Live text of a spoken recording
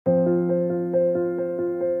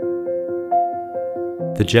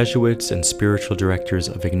The Jesuits and spiritual directors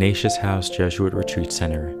of Ignatius House Jesuit Retreat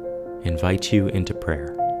Center invite you into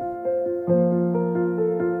prayer.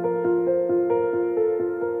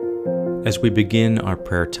 As we begin our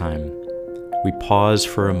prayer time, we pause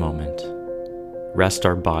for a moment, rest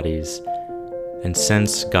our bodies, and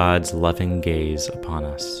sense God's loving gaze upon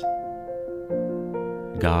us.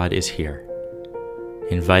 God is here,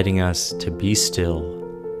 inviting us to be still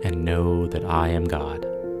and know that I am God.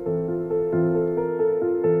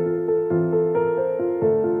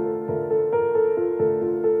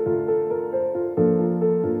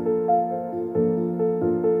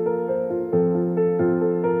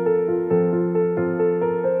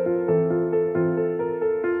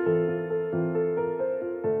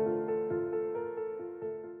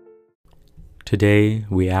 Today,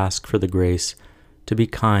 we ask for the grace to be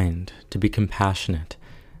kind, to be compassionate,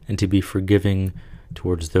 and to be forgiving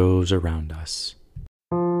towards those around us.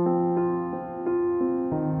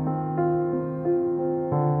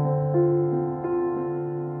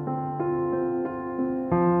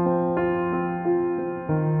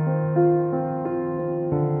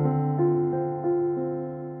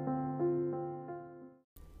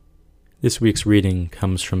 This week's reading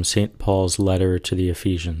comes from St. Paul's letter to the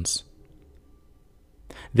Ephesians.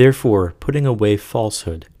 Therefore, putting away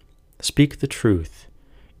falsehood, speak the truth,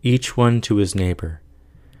 each one to his neighbor,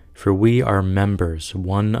 for we are members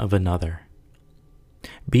one of another.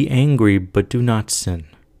 Be angry, but do not sin.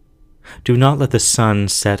 Do not let the sun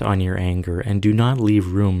set on your anger, and do not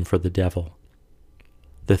leave room for the devil.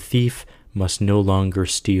 The thief must no longer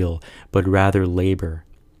steal, but rather labor,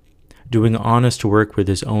 doing honest work with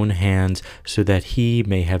his own hands, so that he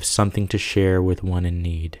may have something to share with one in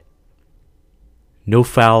need. No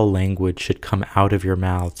foul language should come out of your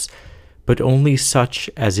mouths, but only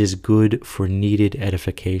such as is good for needed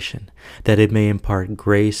edification, that it may impart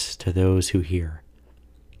grace to those who hear.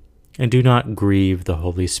 And do not grieve the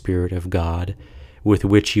Holy Spirit of God, with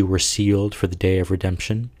which you were sealed for the day of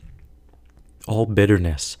redemption. All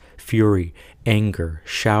bitterness, fury, anger,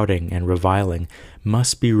 shouting, and reviling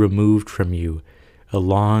must be removed from you,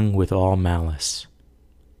 along with all malice.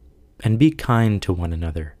 And be kind to one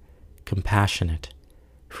another, compassionate,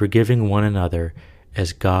 forgiving one another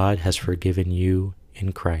as God has forgiven you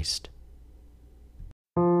in Christ.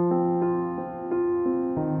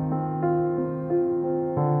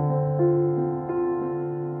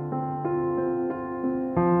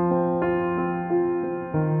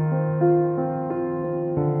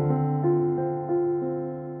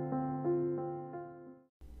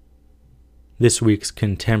 This week's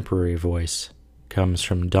contemporary voice comes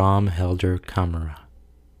from Dom Helder Camara.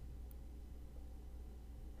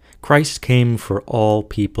 Christ came for all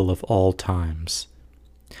people of all times,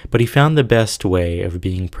 but he found the best way of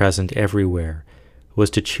being present everywhere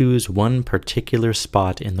was to choose one particular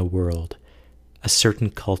spot in the world, a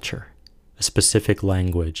certain culture, a specific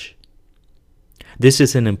language. This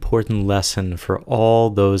is an important lesson for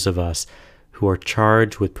all those of us who are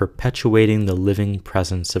charged with perpetuating the living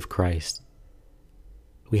presence of Christ.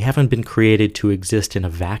 We haven't been created to exist in a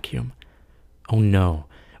vacuum. Oh no.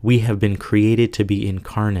 We have been created to be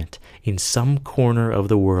incarnate in some corner of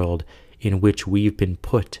the world in which we've been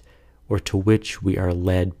put or to which we are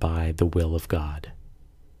led by the will of God.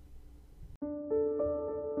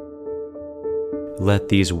 Let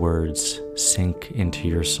these words sink into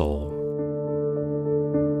your soul.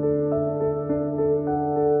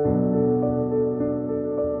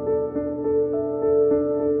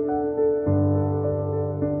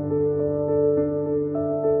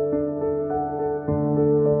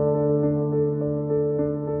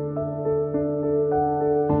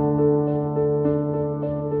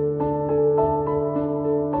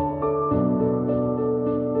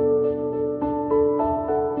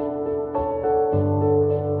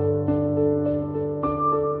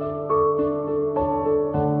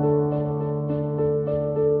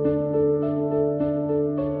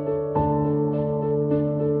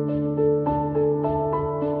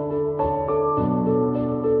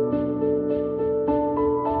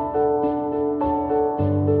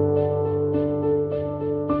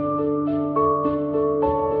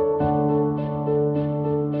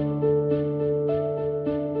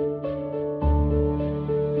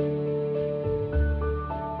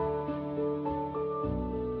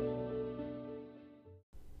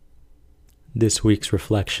 This week's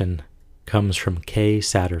reflection comes from Kay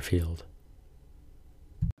Satterfield.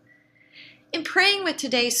 In praying with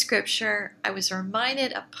today's scripture, I was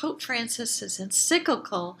reminded of Pope Francis's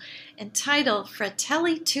encyclical entitled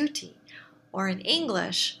Fratelli Tutti, or in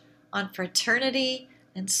English, on fraternity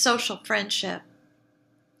and social friendship.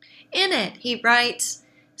 In it, he writes,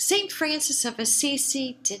 St. Francis of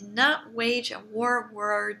Assisi did not wage a war of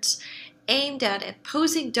words aimed at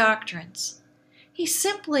imposing doctrines. He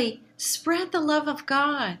simply spread the love of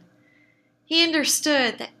God. He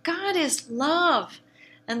understood that God is love,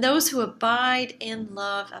 and those who abide in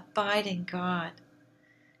love abide in God.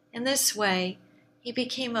 In this way, he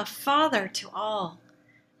became a father to all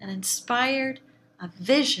and inspired a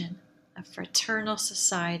vision of fraternal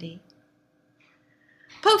society.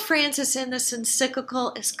 Pope Francis in this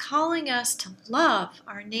encyclical is calling us to love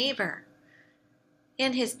our neighbor.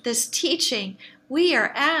 In this teaching, we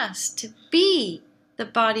are asked to be the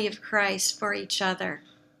body of Christ for each other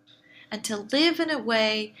and to live in a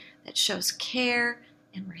way that shows care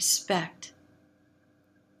and respect.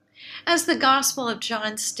 As the Gospel of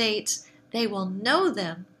John states, they will know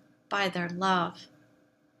them by their love.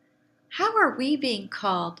 How are we being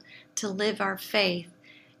called to live our faith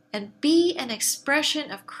and be an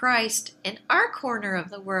expression of Christ in our corner of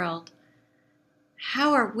the world?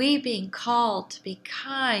 How are we being called to be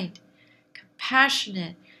kind,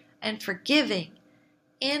 compassionate, and forgiving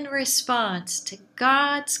in response to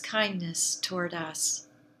God's kindness toward us?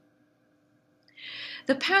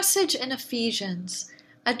 The passage in Ephesians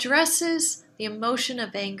addresses the emotion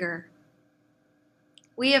of anger.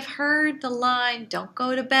 We have heard the line, "Don't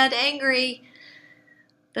go to bed angry."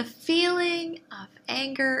 The feeling of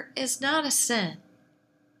anger is not a sin.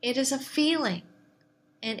 It is a feeling,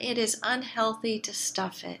 and it is unhealthy to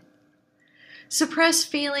stuff it. Suppressed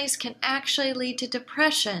feelings can actually lead to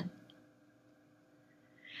depression.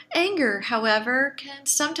 Anger, however, can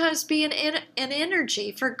sometimes be an energy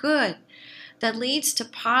for good that leads to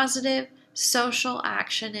positive social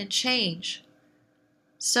action and change.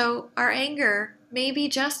 So our anger may be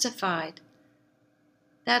justified.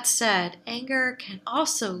 That said, anger can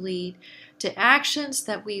also lead to actions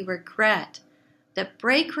that we regret, that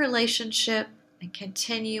break relationship and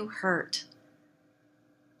continue hurt.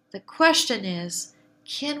 The question is,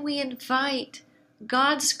 can we invite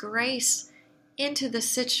God's grace into the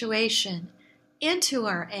situation, into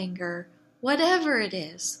our anger, whatever it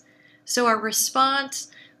is, so our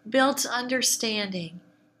response builds understanding,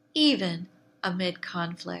 even amid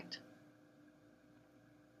conflict?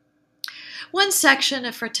 One section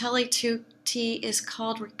of Fratelli Tutti is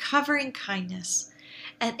called Recovering Kindness,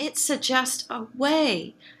 and it suggests a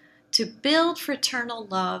way to build fraternal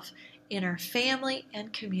love in our family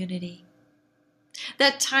and community.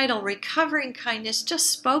 That title, Recovering Kindness, just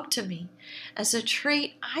spoke to me as a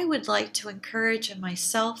trait I would like to encourage in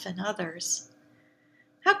myself and others.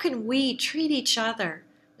 How can we treat each other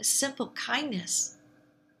with simple kindness?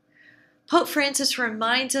 Pope Francis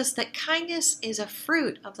reminds us that kindness is a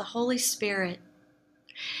fruit of the Holy Spirit.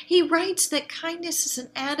 He writes that kindness is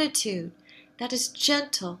an attitude that is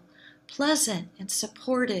gentle, pleasant, and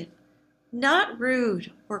supportive, not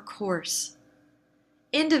rude or coarse.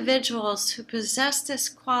 Individuals who possess this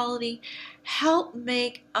quality help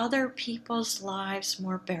make other people's lives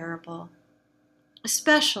more bearable,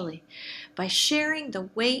 especially by sharing the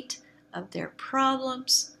weight of their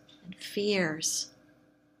problems and fears.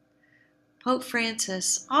 Pope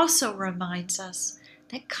Francis also reminds us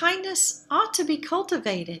that kindness ought to be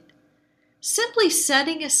cultivated. Simply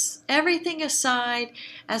setting everything aside,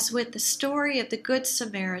 as with the story of the Good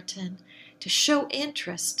Samaritan, to show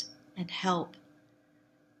interest and help.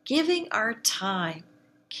 Giving our time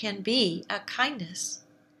can be a kindness.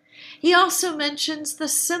 He also mentions the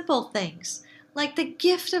simple things, like the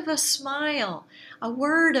gift of a smile, a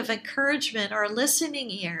word of encouragement, or a listening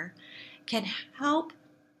ear, can help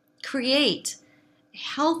create a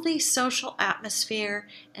healthy social atmosphere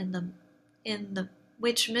in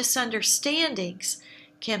which misunderstandings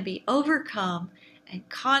can be overcome and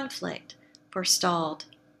conflict forestalled.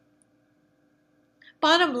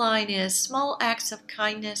 Bottom line is, small acts of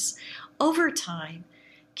kindness over time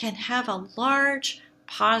can have a large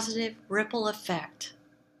positive ripple effect.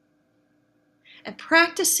 And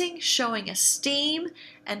practicing showing esteem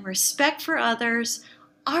and respect for others,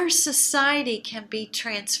 our society can be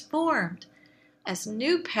transformed as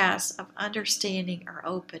new paths of understanding are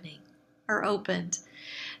opened.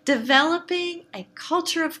 Developing a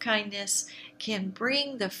culture of kindness can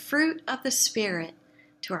bring the fruit of the Spirit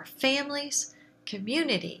to our families,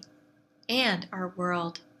 community, and our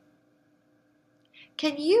world.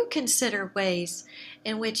 Can you consider ways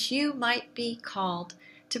in which you might be called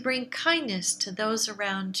to bring kindness to those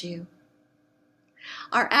around you?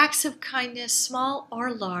 Our acts of kindness, small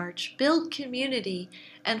or large, build community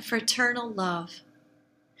and fraternal love.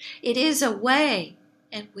 It is a way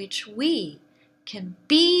in which we can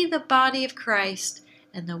be the body of Christ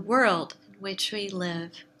in the world in which we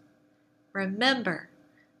live. Remember,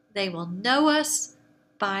 they will know us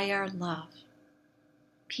by our love.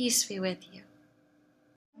 Peace be with you.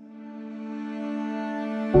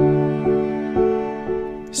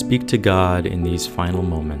 Speak to God in these final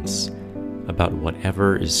moments about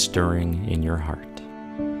whatever is stirring in your heart.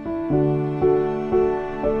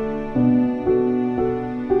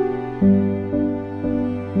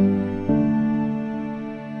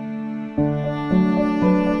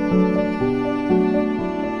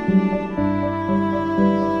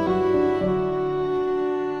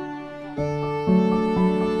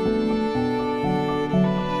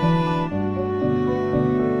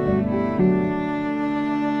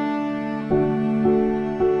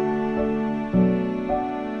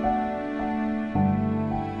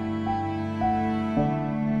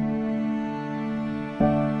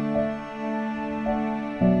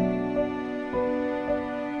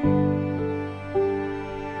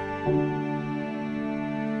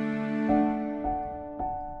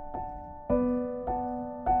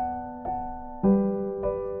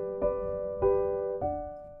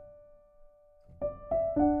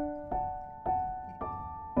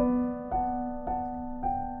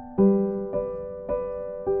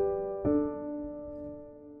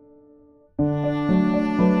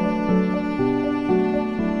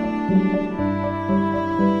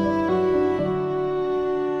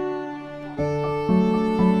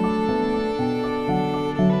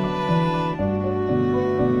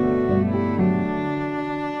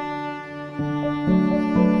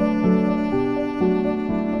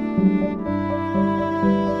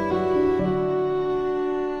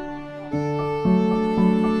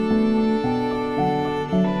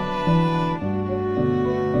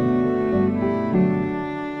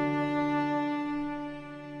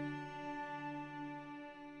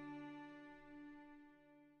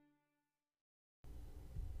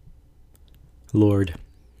 Lord,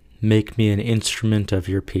 make me an instrument of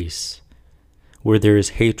your peace. Where there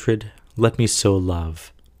is hatred, let me sow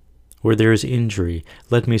love. Where there is injury,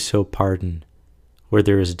 let me sow pardon. Where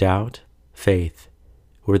there is doubt, faith.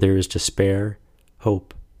 Where there is despair,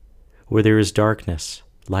 hope. Where there is darkness,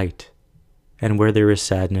 light. And where there is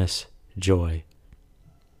sadness, joy.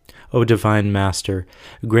 O Divine Master,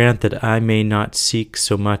 grant that I may not seek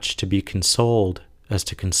so much to be consoled as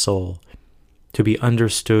to console, to be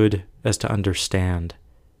understood as to understand,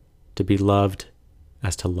 to be loved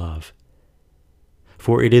as to love.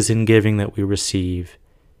 For it is in giving that we receive,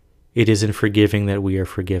 it is in forgiving that we are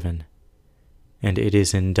forgiven, and it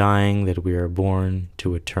is in dying that we are born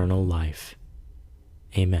to eternal life.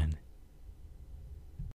 Amen.